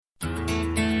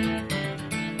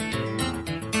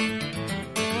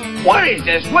What is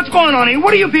this? What's going on here?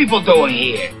 What are you people doing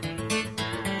here?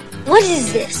 What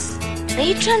is this? Are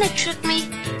you trying to trick me?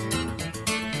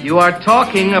 You are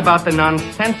talking about the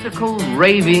nonsensical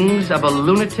ravings of a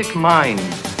lunatic mind.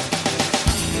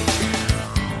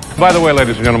 By the way,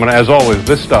 ladies and gentlemen, as always,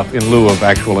 this stuff in lieu of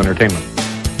actual entertainment.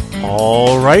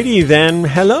 Alrighty then,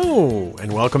 hello,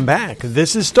 and welcome back.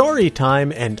 This is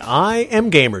Storytime, and I am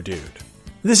Gamer Dude.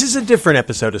 This is a different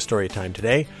episode of Storytime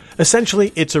today.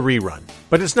 Essentially, it's a rerun.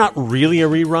 But it's not really a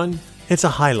rerun, it's a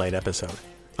highlight episode.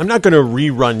 I'm not going to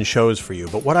rerun shows for you,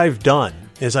 but what I've done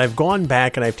is I've gone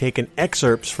back and I've taken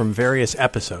excerpts from various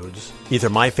episodes, either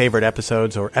my favorite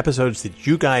episodes or episodes that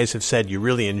you guys have said you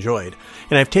really enjoyed,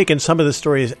 and I've taken some of the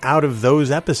stories out of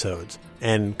those episodes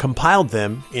and compiled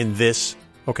them in this,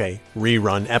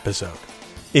 rerun episode.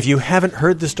 If you haven't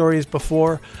heard the stories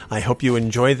before, I hope you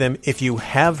enjoy them. If you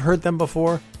have heard them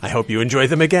before, I hope you enjoy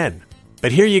them again.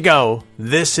 But here you go.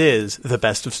 This is the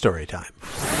best of Storytime.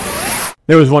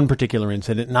 There was one particular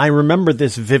incident, and I remember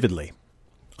this vividly.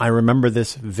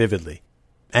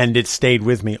 And it stayed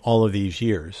with me all of these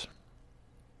years.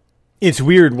 It's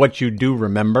weird what you do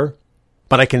remember,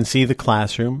 but I can see the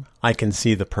classroom. I can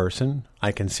see the person.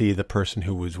 I can see the person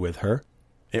who was with her.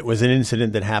 It was an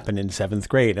incident that happened in 7th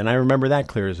grade, and I remember that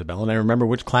clear as a bell, and I remember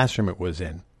which classroom it was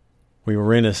in. We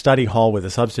were in a study hall with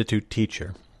a substitute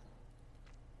teacher,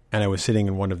 and I was sitting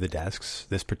in one of the desks.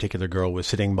 This particular girl was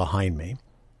sitting behind me.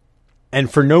 And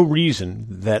for no reason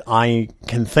that I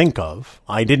can think of,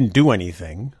 I didn't do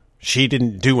anything. She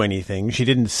didn't do anything. She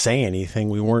didn't say anything.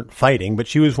 We weren't fighting, but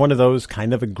she was one of those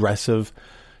kind of aggressive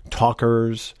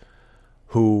talkers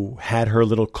who had her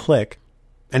little clique.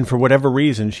 And for whatever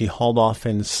reason, she hauled off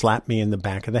and slapped me in the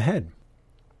back of the head.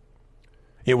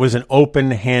 It was an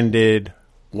open-handed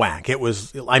whack. It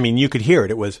was, you could hear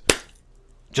it. It was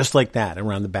just like that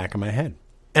around the back of my head.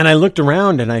 And I looked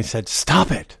around and I said, "Stop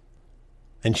it."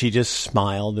 And she just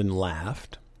smiled and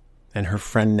laughed. And her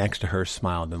friend next to her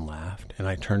smiled and laughed. And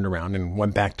I turned around and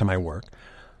went back to my work.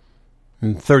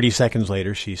 And 30 seconds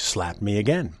later, she slapped me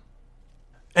again.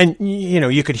 And,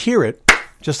 you could hear it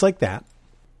just like that.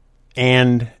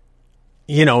 And,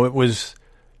 it was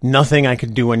nothing I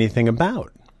could do anything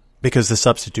about because the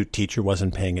substitute teacher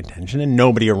wasn't paying attention and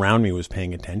nobody around me was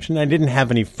paying attention. I didn't have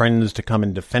any friends to come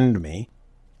and defend me,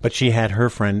 but she had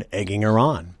her friend egging her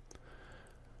on.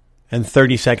 And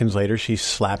 30 seconds later, she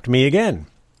slapped me again,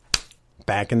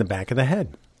 back in the back of the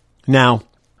head. Now,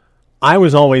 I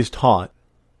was always taught,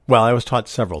 I was taught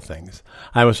several things.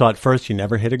 I was taught, first, you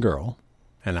never hit a girl,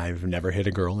 and I've never hit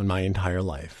a girl in my entire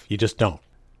life. You just don't.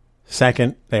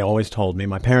 Second, they always told me,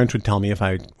 my parents would tell me if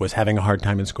I was having a hard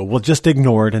time in school, well, just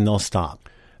ignore it and they'll stop.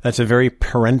 That's a very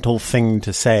parental thing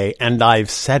to say, and I've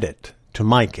said it to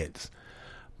my kids.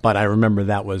 But I remember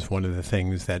that was one of the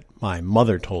things that my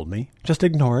mother told me, just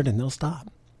ignore it and they'll stop.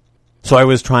 So I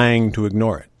was trying to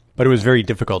ignore it, but it was very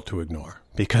difficult to ignore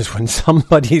because when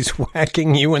somebody's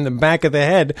whacking you in the back of the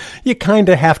head, you kind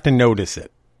of have to notice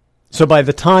it. So by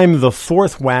the time the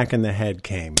fourth whack in the head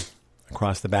came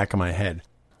across the back of my head,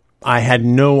 I had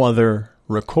no other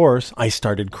recourse. I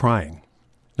started crying.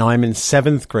 Now I'm in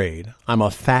 7th grade. I'm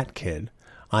a fat kid.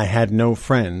 I had no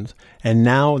friends. And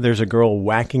now there's a girl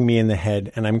whacking me in the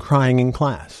head and I'm crying in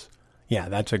class. Yeah,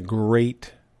 that's a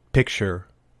great picture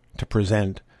to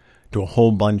present to a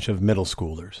whole bunch of middle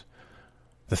schoolers.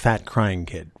 The fat crying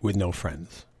kid with no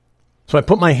friends. So I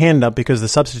put my hand up because the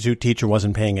substitute teacher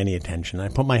wasn't paying any attention. I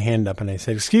put my hand up and I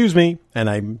said, "Excuse me." And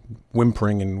I'm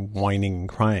whimpering and whining and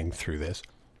crying through this.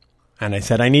 And I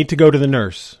said, "I need to go to the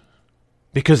nurse,"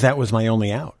 because that was my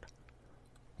only out.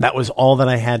 That was all that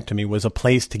I had to me, was a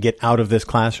place to get out of this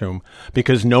classroom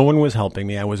because no one was helping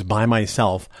me. I was by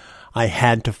myself. I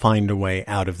had to find a way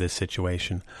out of this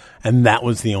situation. And that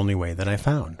was the only way that I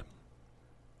found.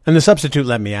 And the substitute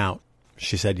let me out.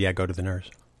 She said, "Yeah, go to the nurse."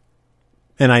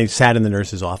 And I sat in the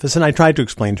nurse's office and I tried to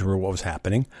explain to her what was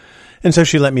happening. And so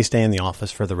she let me stay in the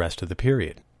office for the rest of the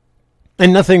period.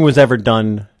 And nothing was ever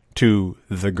done to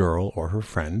the girl or her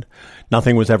friend.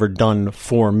 Nothing was ever done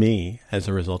for me as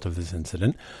a result of this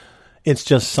incident. It's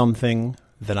just something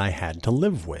that I had to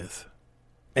live with.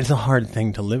 It's a hard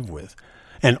thing to live with.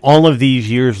 And all of these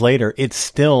years later, it's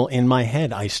still in my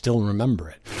head. I still remember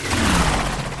it.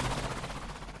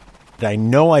 I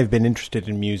know I've been interested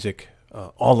in music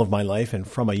all of my life, and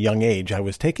from a young age. I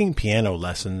was taking piano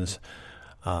lessons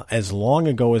as long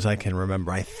ago as I can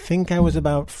remember. I think I was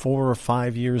about 4 or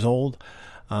 5 years old.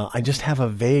 I just have a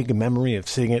vague memory of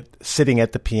sitting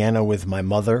at the piano with my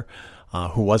mother,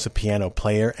 who was a piano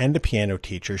player and a piano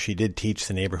teacher. She did teach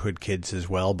the neighborhood kids as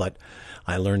well, but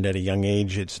I learned at a young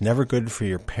age it's never good for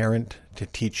your parent to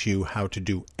teach you how to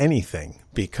do anything,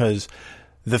 because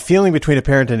the feeling between a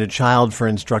parent and a child for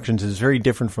instructions is very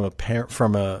different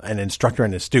from an instructor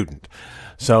and a student.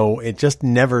 So it just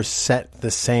never set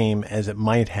the same as it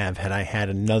might have had I had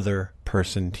another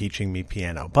person teaching me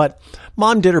piano. But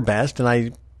Mom did her best, and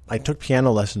I took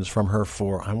piano lessons from her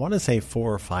for, I want to say,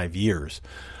 4 or 5 years.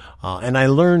 And I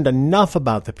learned enough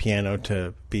about the piano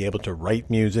to be able to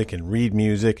write music and read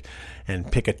music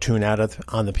and pick a tune out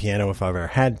on the piano if I ever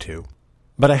had to.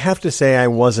 But I have to say I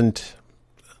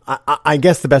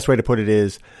guess the best way to put it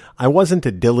is I wasn't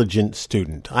a diligent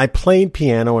student. I played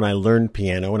piano and I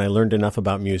learned enough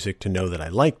about music to know that I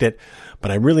liked it,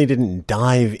 but I really didn't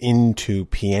dive into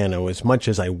piano as much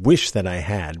as I wish that I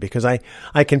had, because I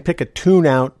can pick a tune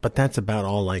out, but that's about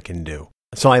all I can do.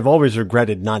 So I've always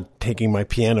regretted not taking my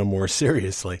piano more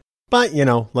seriously. But,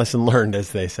 lesson learned,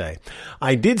 as they say.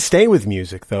 I did stay with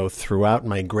music, though, throughout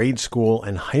my grade school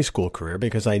and high school career,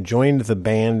 because I joined the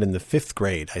band in the 5th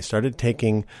grade. I started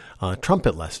taking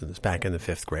trumpet lessons back in the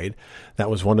 5th grade. That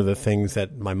was one of the things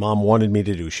that my mom wanted me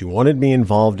to do. She wanted me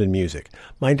involved in music.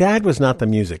 My dad was not the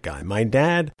music guy. My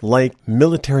dad liked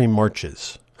military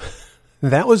marches.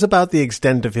 That was about the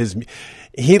extent of his...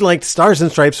 He liked Stars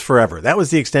and Stripes Forever. That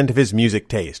was the extent of his music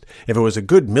taste. If it was a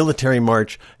good military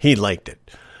march, he liked it.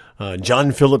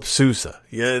 John Philip Sousa.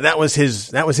 Yeah, that was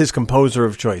his composer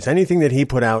of choice. Anything that he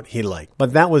put out, he liked.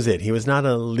 But that was it. He was not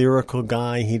a lyrical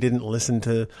guy. He didn't listen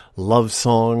to love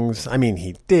songs. I mean,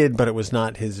 he did, but it was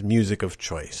not his music of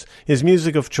choice. His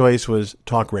music of choice was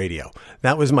talk radio.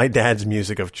 That was my dad's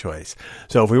music of choice.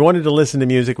 So if we wanted to listen to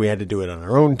music, we had to do it on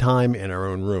our own time in our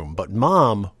own room. But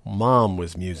Mom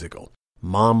was musical.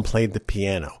 Mom played the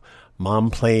piano.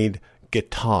 Mom played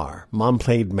guitar. Mom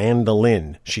played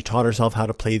mandolin. She taught herself how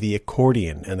to play the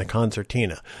accordion and the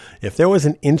concertina. If there was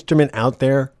an instrument out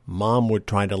there, Mom would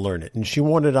try to learn it, and she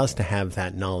wanted us to have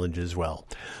that knowledge as well.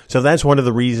 So that's one of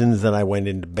the reasons that I went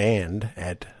into band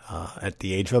at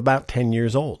the age of about 10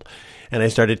 years old, and I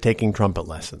started taking trumpet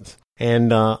lessons.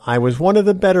 And I was one of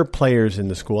the better players in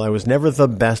the school. I was never the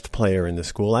best player in the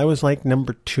school. I was like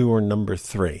number 2 or number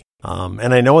 3.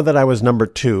 And I know that I was number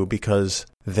 2 because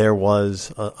there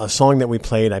was a song that we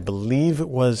played, I believe it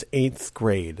was 8th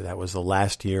grade. That was the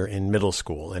last year in middle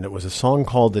school. And it was a song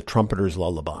called The Trumpeter's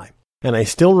Lullaby. And I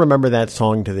still remember that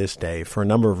song to this day for a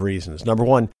number of reasons. Number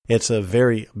one, it's a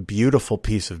very beautiful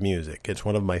piece of music. It's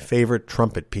one of my favorite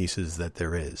trumpet pieces that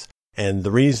there is. And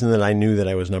the reason that I knew that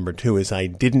I was number 2 is I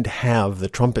didn't have the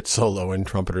trumpet solo in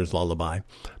Trumpeter's Lullaby,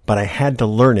 but I had to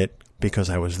learn it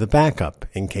because I was the backup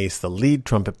in case the lead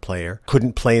trumpet player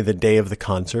couldn't play the day of the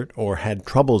concert or had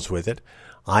troubles with it.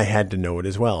 I had to know it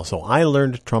as well. So I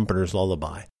learned Trumpeter's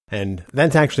Lullaby. And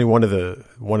that's actually one of the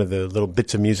little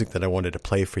bits of music that I wanted to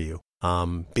play for you,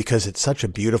 because it's such a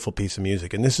beautiful piece of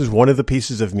music. And this is one of the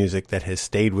pieces of music that has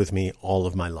stayed with me all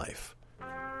of my life.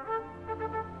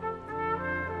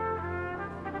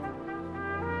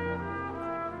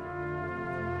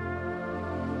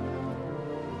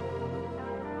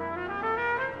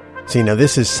 See, now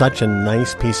this is such a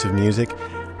nice piece of music,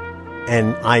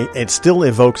 and it still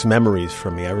evokes memories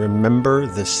for me. I remember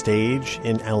the stage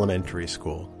in elementary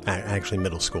school, actually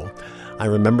middle school. I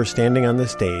remember standing on the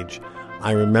stage.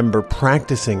 I remember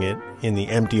practicing it in the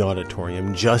empty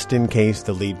auditorium just in case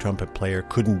the lead trumpet player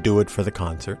couldn't do it for the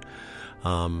concert.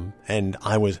 And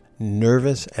I was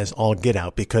nervous as all get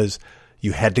out because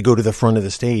you had to go to the front of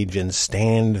the stage and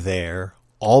stand there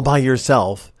all by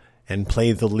yourself and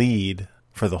play the lead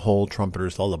for the whole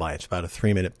Trumpeter's Lullaby. It's about a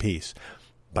 3-minute piece.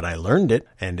 But I learned it,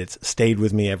 and it's stayed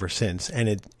with me ever since. And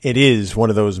it is one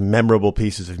of those memorable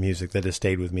pieces of music that has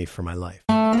stayed with me for my life.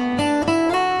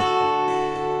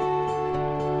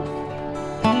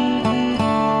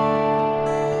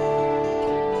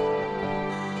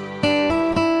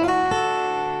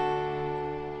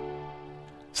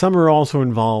 Summer also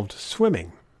involved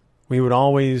swimming. We would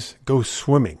always go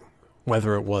swimming,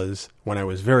 whether it was when I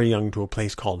was very young to a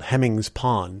place called Hemmings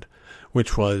Pond,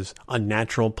 which was a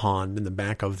natural pond in the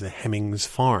back of the Hemmings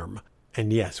farm.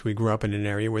 And yes, we grew up in an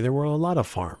area where there were a lot of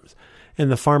farms.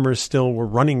 And the farmers still were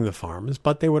running the farms,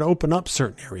 but they would open up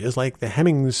certain areas, like the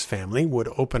Hemmings family would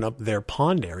open up their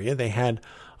pond area. They had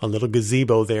a little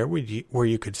gazebo there where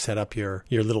you could set up your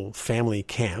little family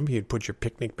camp. You'd put your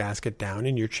picnic basket down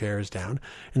and your chairs down.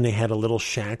 And they had a little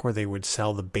shack where they would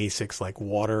sell the basics like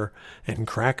water and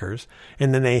crackers.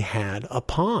 And then they had a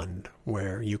pond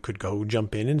where you could go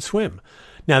jump in and swim.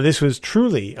 Now, this was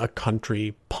truly a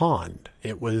country pond.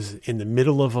 It was in the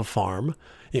middle of a farm.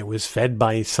 It was fed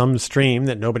by some stream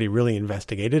that nobody really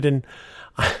investigated. And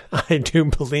I do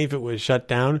believe it was shut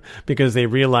down because they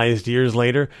realized years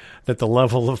later that the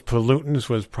level of pollutants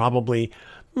was probably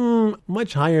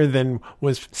much higher than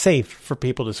was safe for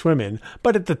people to swim in.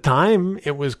 But at the time,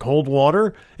 it was cold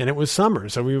water and it was summer,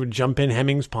 so we would jump in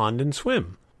Hemmings Pond and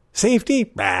swim. Safety?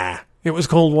 Bah. It was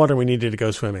cold water. We needed to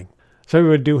go swimming. So we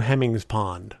would do Hemmings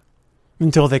Pond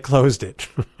until they closed it.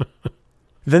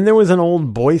 Then there was an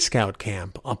old Boy Scout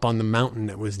camp up on the mountain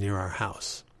that was near our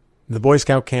house. The Boy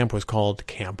Scout camp was called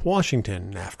Camp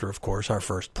Washington, after, of course, our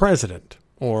first president,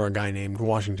 or a guy named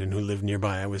Washington who lived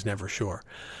nearby. I was never sure.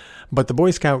 But the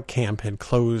Boy Scout camp had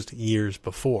closed years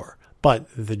before, but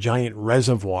the giant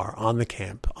reservoir on the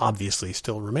camp obviously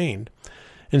still remained.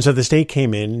 And so the state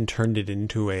came in and turned it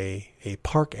into a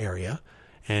park area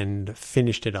and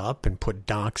finished it up and put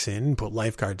docks in, put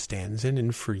lifeguard stands in,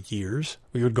 and for years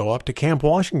we would go up to Camp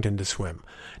Washington to swim.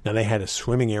 Now they had a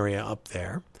swimming area up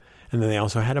there, and then they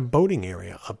also had a boating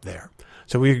area up there.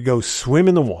 So we could go swim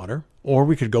in the water, or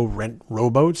we could go rent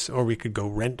rowboats, or we could go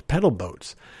rent pedal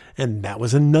boats. And that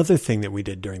was another thing that we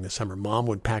did during the summer. Mom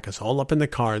would pack us all up in the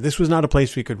car. This was not a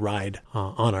place we could ride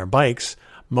on our bikes,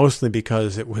 mostly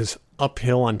because it was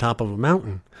uphill on top of a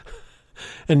mountain.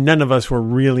 And none of us were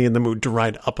really in the mood to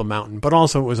ride up a mountain. But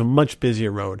also it was a much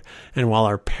busier road. And while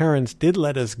our parents did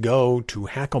let us go to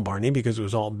Hacklebarney because it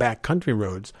was all backcountry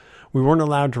roads, we weren't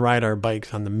allowed to ride our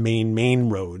bikes on the main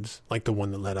roads, like the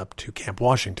one that led up to Camp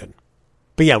Washington.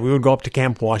 But yeah, we would go up to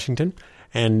Camp Washington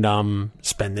and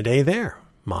spend the day there.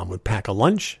 Mom would pack a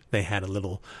lunch. They had a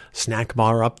little snack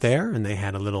bar up there, and they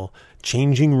had a little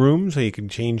changing room so you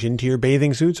could change into your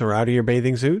bathing suits or out of your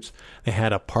bathing suits. They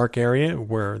had a park area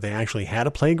where they actually had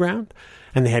a playground,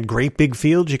 and they had great big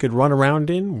fields you could run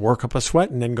around in, work up a sweat,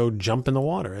 and then go jump in the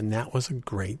water. And that was a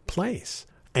great place.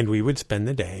 And we would spend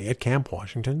the day at Camp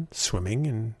Washington swimming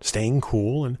and staying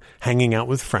cool and hanging out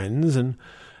with friends and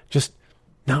just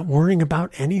not worrying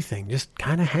about anything, just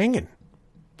kind of hanging.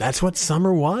 That's what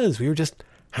summer was. We were just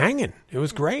hanging. It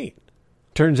was great.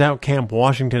 Turns out Camp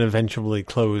Washington eventually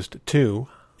closed too.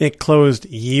 It closed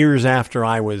years after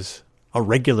I was a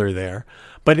regular there,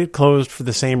 but it closed for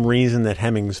the same reason that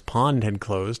Hemmings Pond had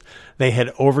closed. They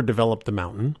had overdeveloped the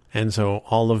mountain, and so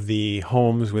all of the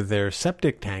homes with their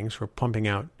septic tanks were pumping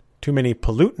out too many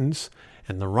pollutants,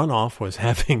 and the runoff was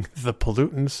having the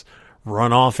pollutants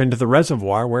run off into the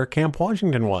reservoir where Camp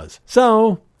Washington was.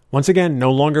 So, once again,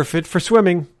 no longer fit for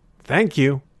swimming. Thank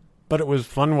you. But it was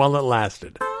fun while it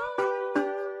lasted.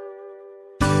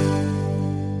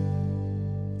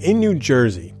 In New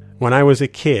Jersey, when I was a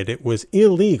kid, it was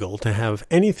illegal to have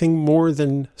anything more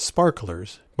than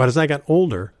sparklers. But as I got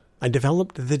older, I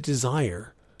developed the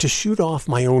desire to shoot off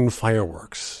my own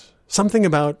fireworks. Something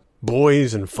about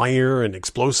boys and fire and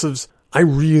explosives. I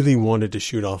really wanted to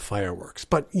shoot off fireworks,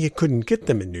 but you couldn't get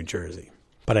them in New Jersey.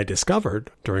 But I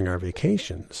discovered during our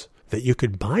vacations that you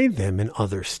could buy them in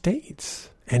other states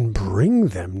and bring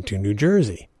them to New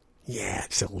Jersey. Yeah,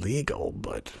 it's illegal,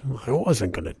 but I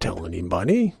wasn't going to tell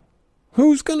anybody.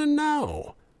 Who's going to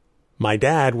know? My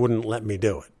dad wouldn't let me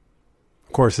do it.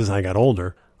 Of course, as I got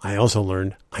older, I also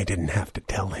learned I didn't have to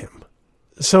tell him.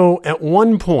 So at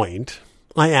one point,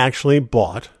 I actually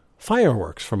bought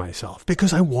fireworks for myself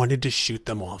because I wanted to shoot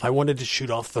them off. I wanted to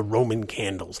shoot off the Roman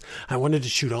candles. I wanted to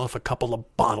shoot off a couple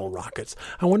of bottle rockets.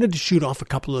 I wanted to shoot off a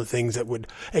couple of things that would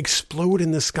explode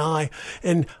in the sky,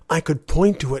 and I could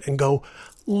point to it and go,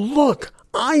 look,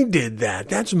 I did that.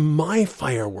 That's my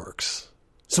fireworks.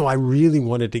 So I really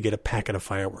wanted to get a packet of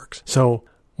fireworks. So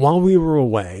while we were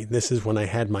away, this is when I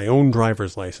had my own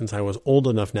driver's license. I was old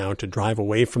enough now to drive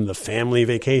away from the family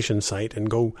vacation site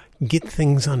and go get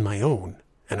things on my own.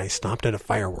 And I stopped at a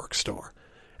fireworks store,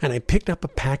 and I picked up a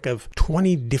pack of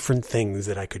 20 different things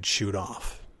that I could shoot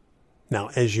off. Now,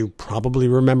 as you probably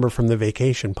remember from the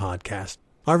vacation podcast,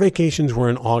 our vacations were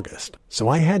in August, so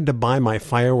I had to buy my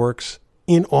fireworks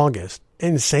in August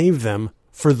and save them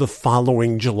for the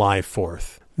following July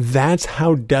 4th. That's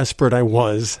how desperate I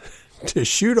was to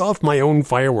shoot off my own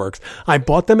fireworks. I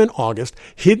bought them in August,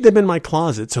 hid them in my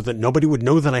closet so that nobody would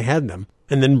know that I had them,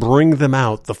 and then bring them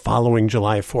out the following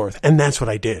July 4th. And that's what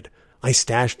I did. I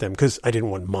stashed them because I didn't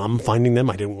want Mom finding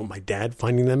them. I didn't want my dad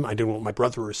finding them. I didn't want my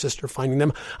brother or sister finding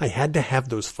them. I had to have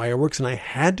those fireworks, and I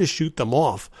had to shoot them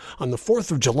off on the 4th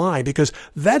of July because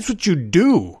that's what you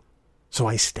do. So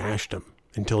I stashed them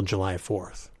until July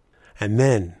 4th. And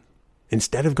then,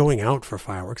 instead of going out for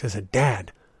fireworks, I said,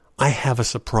 Dad, I have a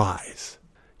surprise.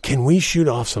 Can we shoot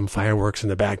off some fireworks in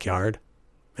the backyard?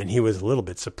 And he was a little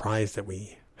bit surprised that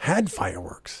we had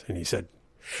fireworks. And he said,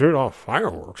 shoot off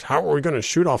fireworks? How are we going to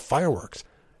shoot off fireworks?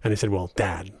 And I said, well,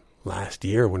 Dad, last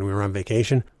year when we were on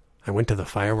vacation, I went to the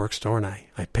fireworks store and I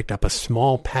picked up a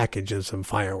small package of some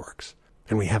fireworks.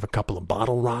 And we have a couple of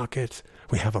bottle rockets.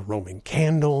 We have a Roman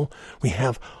candle. We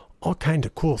have all kind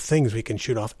of cool things we can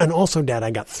shoot off. And also, Dad,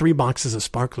 I got 3 boxes of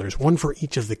sparklers, one for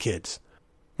each of the kids.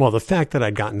 Well, the fact that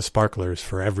I'd gotten sparklers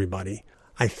for everybody,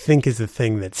 I think is the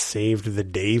thing that saved the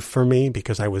day for me,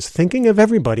 because I was thinking of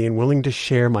everybody and willing to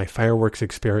share my fireworks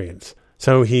experience.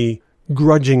 So he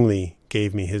grudgingly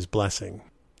gave me his blessing.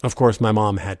 Of course, my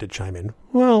mom had to chime in.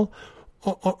 Well,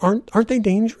 aren't they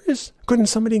dangerous? Couldn't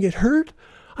somebody get hurt?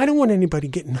 I don't want anybody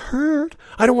getting hurt.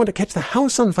 I don't want to catch the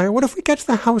house on fire. What if we catch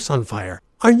the house on fire?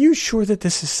 Are you sure that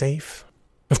this is safe?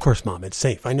 Of course, Mom, it's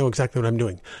safe. I know exactly what I'm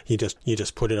doing. You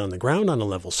just put it on the ground on a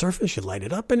level surface, you light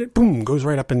it up, and it, boom, goes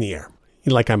right up in the air.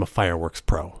 Like I'm a fireworks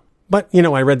pro. But,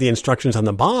 I read the instructions on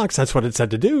the box. That's what it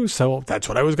said to do, so that's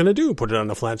what I was going to do. Put it on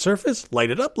a flat surface,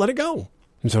 light it up, let it go.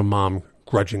 And so Mom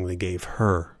grudgingly gave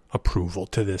her approval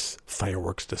to this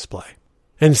fireworks display.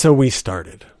 And so we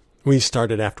started. We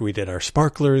started after we did our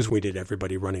sparklers. We did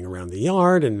everybody running around the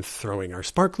yard and throwing our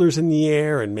sparklers in the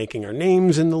air and making our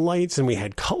names in the lights. And we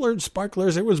had colored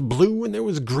sparklers. There was blue and there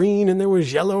was green and there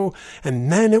was yellow.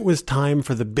 And then it was time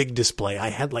for the big display. I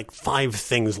had like 5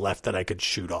 things left that I could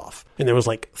shoot off. And there was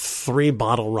like 3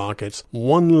 bottle rockets,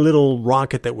 1 little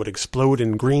rocket that would explode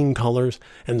in green colors,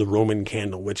 and the Roman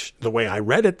candle, which the way I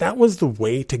read it, that was the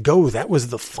way to go. That was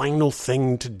the final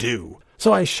thing to do.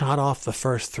 So I shot off the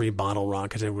first 3 bottle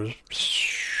rockets. It was...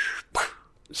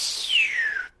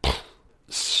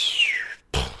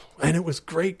 And it was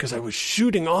great because I was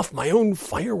shooting off my own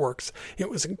fireworks. It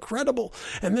was incredible.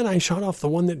 And then I shot off the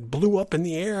one that blew up in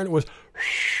the air, and it was...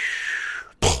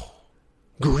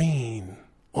 green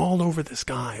all over the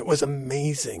sky. It was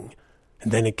amazing.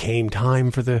 And then it came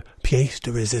time for the pièce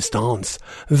de résistance,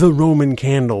 the Roman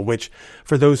candle, which,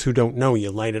 for those who don't know, you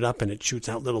light it up and it shoots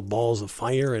out little balls of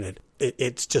fire, and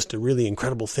it's just a really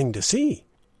incredible thing to see.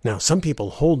 Now, some people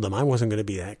hold them. I wasn't going to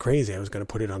be that crazy. I was going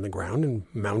to put it on the ground and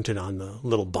mount it on the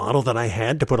little bottle that I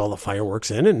had to put all the fireworks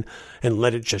in, and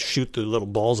let it just shoot the little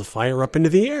balls of fire up into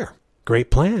the air. Great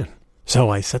plan.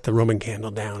 So I set the Roman candle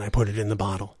down. I put it in the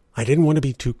bottle. I didn't want to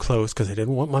be too close because I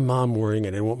didn't want my mom worrying.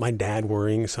 I didn't want my dad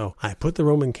worrying. So I put the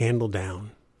Roman candle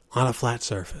down on a flat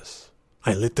surface.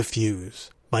 I lit the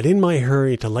fuse. But in my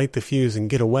hurry to light the fuse and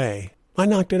get away, I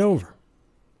knocked it over.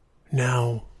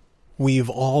 Now, we've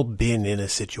all been in a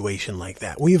situation like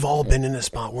that. We've all been in a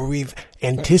spot where we've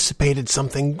anticipated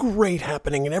something great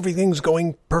happening and everything's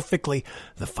going perfectly.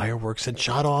 The fireworks had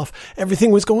shot off.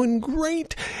 Everything was going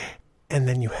great. And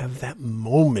then you have that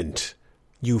moment.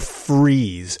 You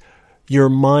freeze. Your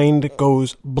mind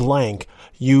goes blank.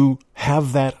 You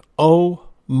have that, oh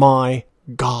my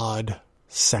God,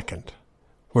 second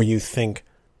where you think,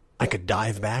 I could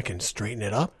dive back and straighten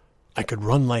it up. I could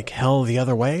run like hell the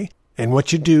other way. And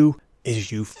what you do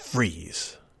is you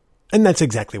freeze. And that's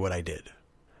exactly what I did.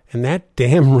 And that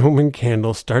damn Roman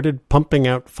candle started pumping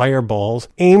out fireballs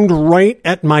aimed right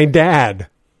at my dad.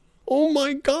 Oh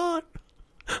my God.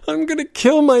 I'm going to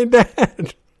kill my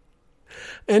dad.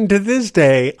 And to this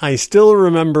day, I still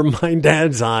remember my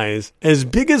dad's eyes, as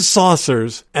big as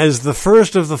saucers, as the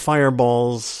first of the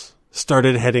fireballs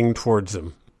started heading towards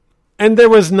him. And there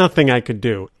was nothing I could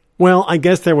do. Well, I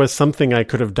guess there was something I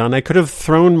could have done. I could have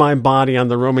thrown my body on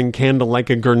the Roman candle like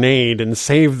a grenade and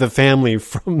saved the family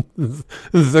from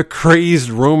the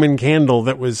crazed Roman candle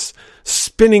that was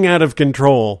spinning out of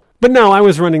control. But no, I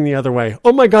was running the other way.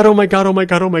 Oh my God, oh my God, oh my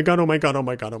God, oh my God, oh my God, oh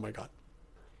my God, oh my God.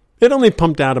 It only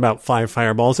pumped out about 5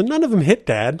 fireballs, and none of them hit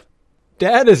Dad.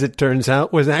 Dad, as it turns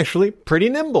out, was actually pretty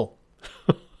nimble.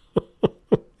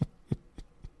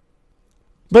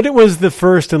 But it was the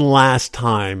first and last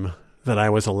time that I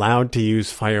was allowed to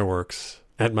use fireworks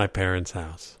at my parents'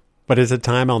 house. But it's a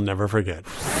time I'll never forget.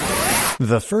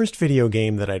 The first video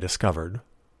game that I discovered,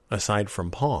 aside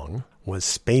from Pong, was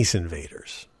Space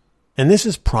Invaders. And this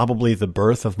is probably the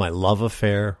birth of my love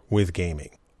affair with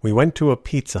gaming. We went to a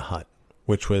Pizza Hut,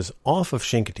 which was off of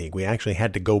Chincoteague. We actually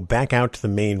had to go back out to the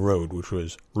main road, which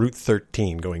was Route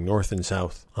 13, going north and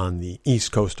south on the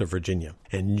east coast of Virginia.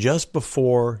 And just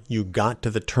before you got to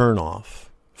the turnoff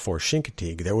for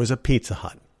Chincoteague, there was a Pizza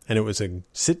Hut. And it was a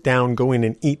sit-down,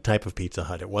 go-in-and-eat type of Pizza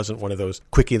Hut. It wasn't one of those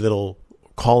quickie little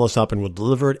call us up and we'll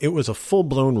deliver it. It was a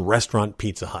full-blown restaurant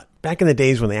Pizza Hut. Back in the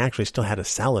days when they actually still had a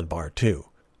salad bar, too.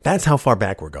 That's how far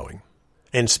back we're going.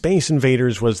 And Space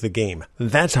Invaders was the game.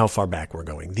 That's how far back we're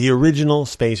going. The original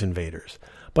Space Invaders.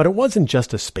 But it wasn't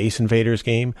just a Space Invaders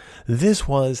game. This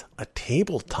was a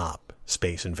tabletop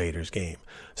Space Invaders game.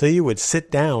 So you would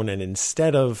sit down, and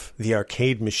instead of the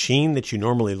arcade machine that you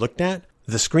normally looked at,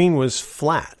 the screen was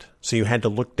flat. So you had to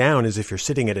look down as if you're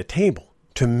sitting at a table.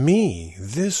 To me,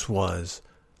 this was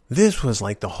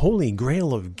like the holy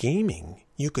grail of gaming.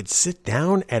 You could sit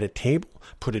down at a table,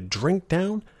 put a drink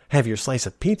down, have your slice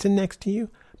of pizza next to you,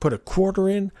 put a quarter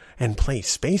in, and play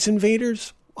Space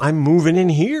Invaders? I'm moving in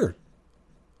here.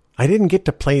 I didn't get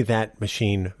to play that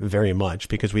machine very much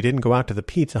because we didn't go out to the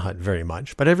Pizza Hut very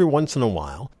much, but every once in a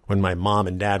while, when my mom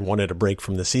and dad wanted a break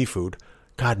from the seafood,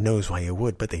 God knows why you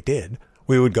would, but they did,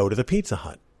 we would go to the Pizza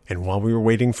Hut. And while we were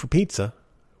waiting for pizza,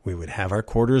 we would have our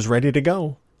quarters ready to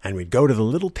go, and we'd go to the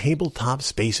little tabletop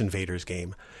Space Invaders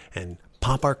game and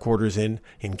pop our quarters in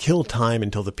and kill time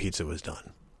until the pizza was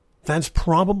done. That's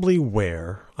probably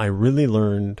where I really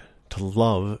learned to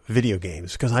love video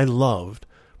games, because I loved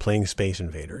playing Space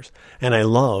Invaders, and I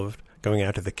loved going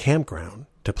out to the campground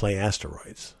to play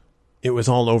Asteroids. It was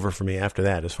all over for me after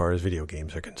that as far as video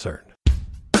games are concerned.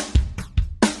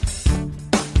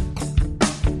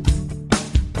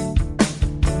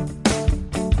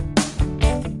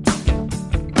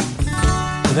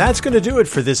 That's going to do it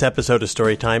for this episode of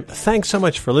Storytime. Thanks so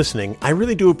much for listening. I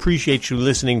really do appreciate you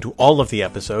listening to all of the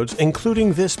episodes,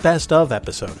 including this Best Of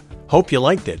episode. Hope you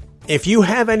liked it. If you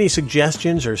have any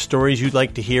suggestions or stories you'd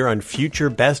like to hear on future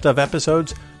Best Of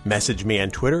episodes, message me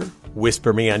on Twitter,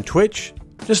 whisper me on Twitch.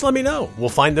 Just let me know. We'll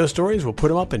find those stories. We'll put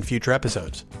them up in future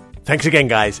episodes. Thanks again,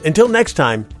 guys. Until next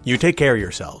time, you take care of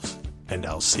yourselves. And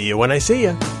I'll see you when I see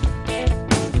you.